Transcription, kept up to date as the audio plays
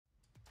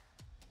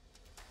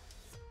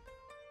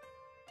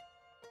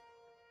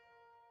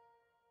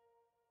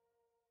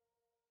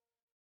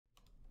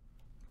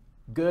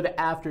Good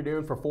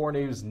afternoon for 4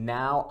 News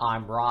Now.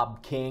 I'm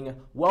Rob King.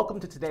 Welcome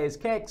to today's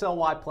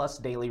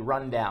KXLY+ Daily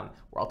Rundown,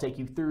 where I'll take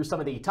you through some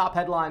of the top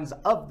headlines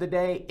of the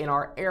day in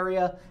our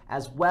area,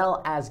 as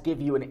well as give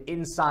you an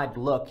inside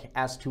look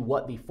as to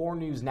what the 4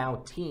 News Now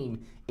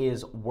team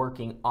is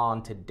working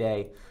on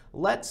today.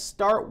 Let's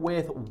start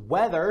with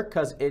weather,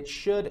 because it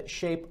should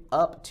shape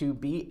up to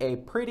be a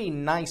pretty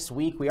nice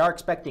week. We are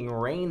expecting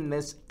rain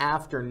this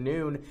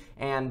afternoon,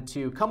 and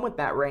to come with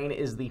that rain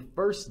is the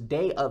first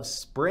day of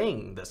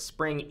spring. The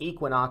spring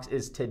equinox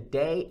is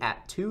today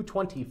at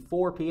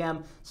 2:24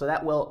 p.m., so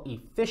that will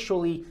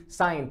officially,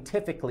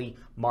 scientifically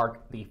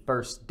mark the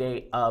first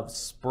day of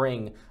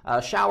spring.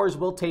 Showers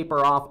will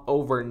taper off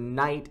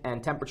overnight,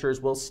 and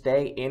temperatures will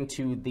stay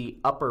into the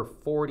upper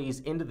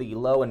 40s, into the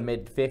low and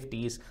mid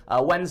 50s.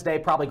 Wednesday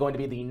probably going to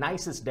be the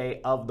nicest day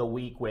of the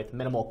week with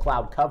minimal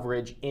cloud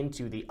coverage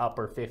into the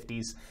upper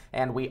 50s,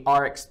 and we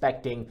are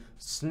expecting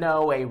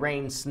snow, a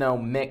rain-snow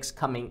mix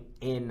coming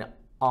in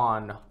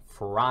on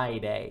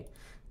Friday.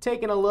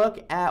 Taking a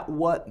look at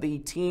what the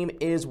team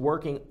is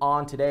working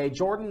on today,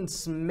 Jordan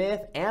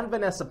Smith and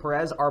Vanessa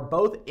Perez are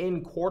both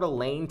in Coeur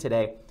d'Alene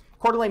today.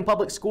 Coeur d'Alene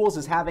Public Schools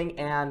is having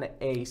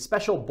a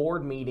special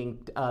board meeting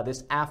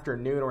this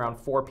afternoon around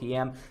 4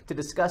 p.m. to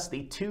discuss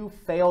the 2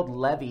 failed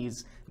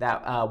levies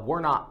that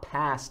were not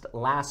passed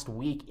last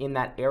week in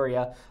that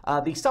area.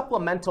 The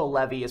supplemental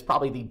levy is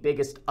probably the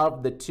biggest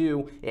of the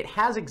 2. It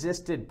has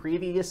existed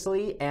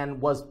previously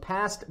and was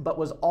passed, but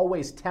was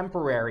always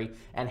temporary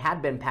and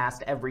had been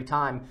passed every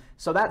time.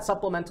 So that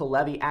supplemental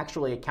levy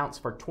actually accounts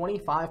for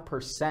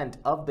 25%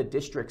 of the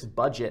district's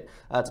budget.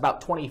 It's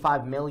about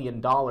 $25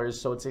 million,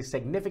 so it's a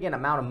significant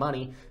amount of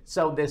money.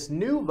 So this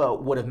new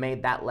vote would have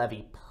made that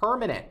levy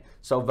permanent.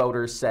 So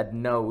voters said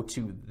no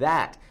to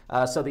that.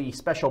 So the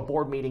special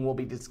board meeting will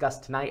be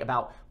discussed tonight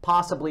about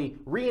possibly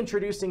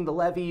reintroducing the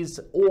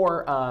levies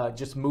or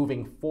just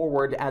moving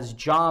forward, as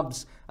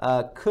jobs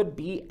could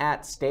be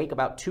at stake,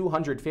 about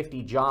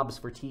 250 jobs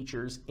for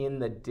teachers in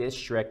the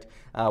district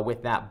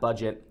with that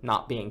budget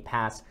not being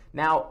passed.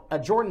 Now,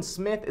 Jordan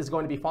Smith is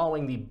going to be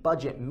following the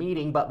budget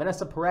meeting, but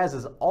Vanessa Perez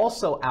is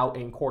also out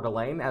in Coeur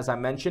d'Alene, as I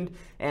mentioned,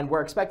 and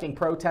we're expecting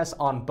protests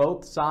on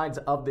both sides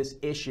of this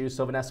issue.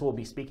 So Vanessa will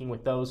be speaking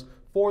with those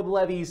for the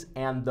levies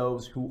and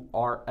those who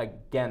are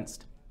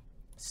against.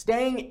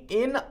 Staying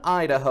in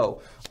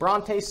Idaho,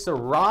 Bronte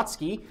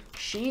Sorotsky,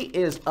 she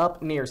is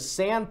up near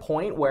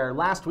Sandpoint, where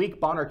last week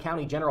Bonner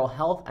County General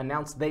Health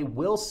announced they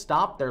will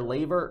stop their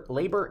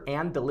labor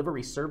and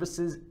delivery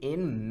services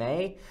in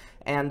May.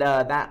 And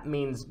that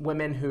means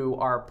women who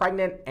are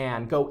pregnant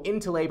and go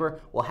into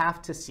labor will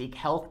have to seek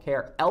health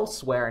care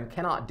elsewhere and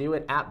cannot do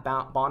it at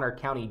Bonner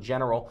County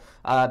General.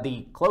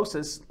 The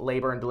closest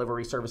labor and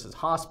delivery services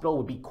hospital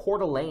would be Coeur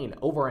d'Alene,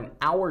 over an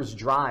hour's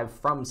drive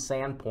from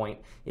Sandpoint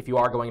if you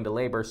are going into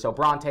labor. So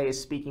Bronte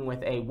is speaking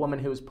with a woman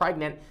who is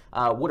pregnant,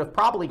 would have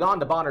probably gone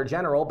to Bonner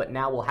General, but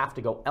now will have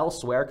to go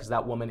elsewhere because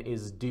that woman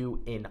is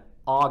due in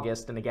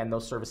August, and again,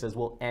 those services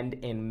will end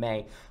in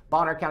May.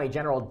 Bonner County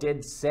General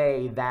did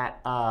say that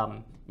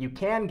you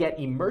can get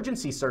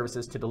emergency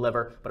services to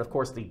deliver, but of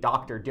course the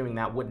doctor doing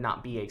that would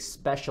not be a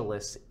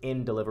specialist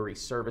in delivery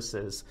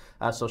services.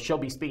 So she'll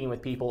be speaking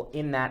with people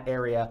in that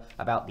area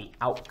about the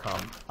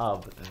outcome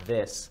of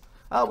this.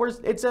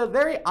 It's a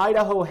very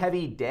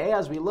Idaho-heavy day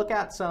as we look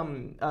at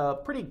some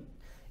pretty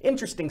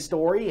interesting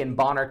story in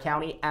Bonner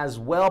County as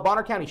well.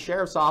 Bonner County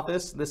Sheriff's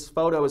Office, this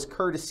photo is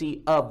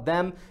courtesy of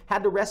them,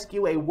 had to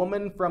rescue a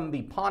woman from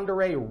the Pend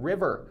Oreille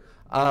River.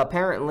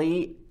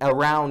 Apparently,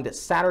 around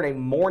Saturday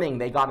morning,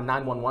 they got a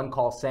 911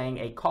 call saying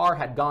a car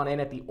had gone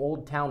in at the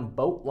Old Town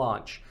boat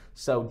launch.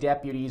 So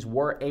deputies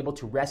were able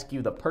to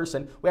rescue the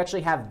person. We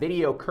actually have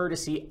video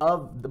courtesy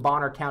of the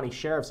Bonner County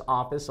Sheriff's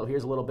Office, so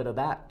here's a little bit of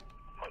that.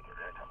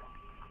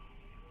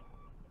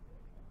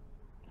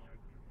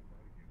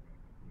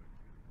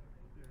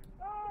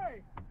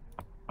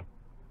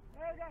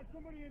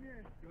 Somebody in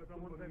here.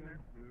 Someone's in there.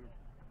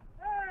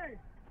 Hey!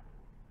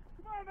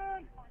 Come on,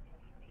 man!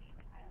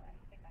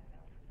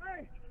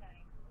 Hey!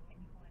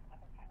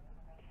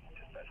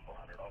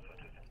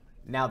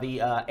 Now, the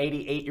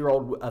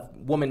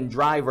 88-year-old woman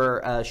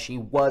driver, she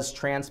was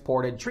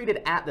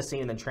treated at the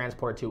scene and then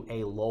transported to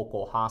a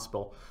local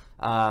hospital.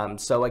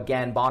 So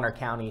again, Bonner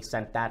County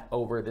sent that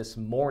over this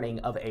morning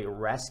of a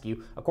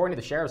rescue. According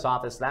to the Sheriff's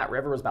Office, that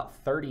river was about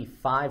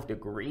 35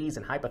 degrees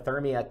and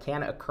hypothermia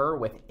can occur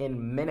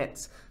within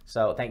minutes.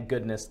 So thank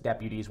goodness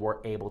deputies were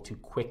able to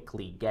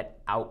quickly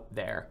get out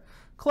there.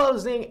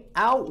 Closing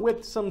out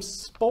with some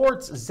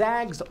sports,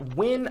 Zags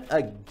win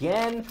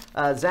again.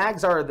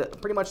 Zags are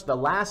pretty much the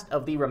last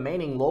of the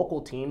remaining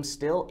local teams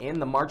still in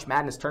the March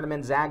Madness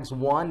tournament. Zags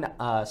won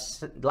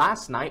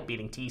last night,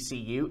 beating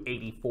TCU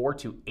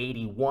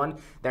 84-81.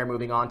 1. They're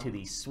moving on to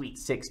the Sweet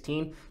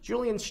 16.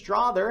 Julian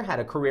Strother had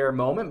a career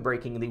moment,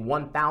 breaking the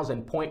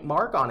 1,000-point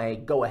mark on a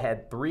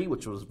go-ahead 3,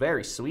 which was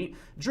very sweet.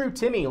 Drew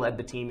Timme led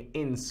the team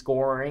in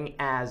scoring,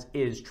 as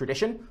is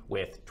tradition,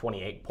 with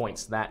 28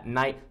 points that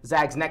night.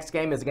 Zag's next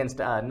game is against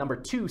number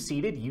 2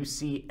 seeded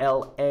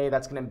UCLA.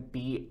 That's going to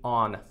be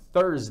on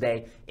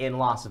Thursday in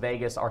Las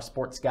Vegas. Our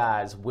sports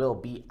guys will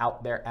be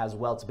out there as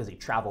well. It's a busy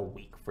travel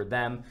week for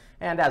them.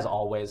 And as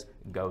always,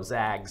 go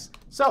Zags.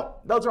 So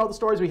those are all the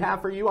stories we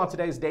have for you on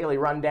today's Daily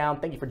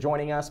Rundown. Thank you for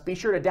joining us. Be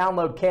sure to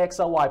download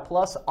KXLY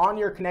Plus on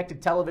your connected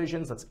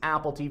televisions. That's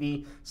Apple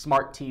TV,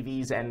 smart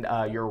TVs, and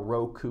your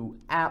Roku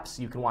apps.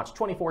 You can watch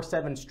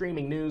 24/7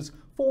 streaming news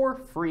for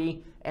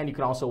free, and you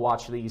can also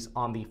watch these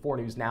on the 4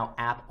 News Now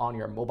app on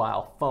your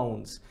mobile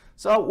phones.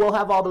 So we'll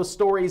have all those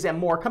stories and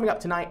more coming up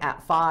tonight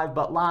at 5,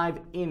 but live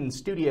in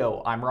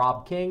studio, I'm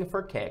Rob King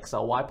for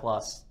KXLY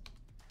Plus.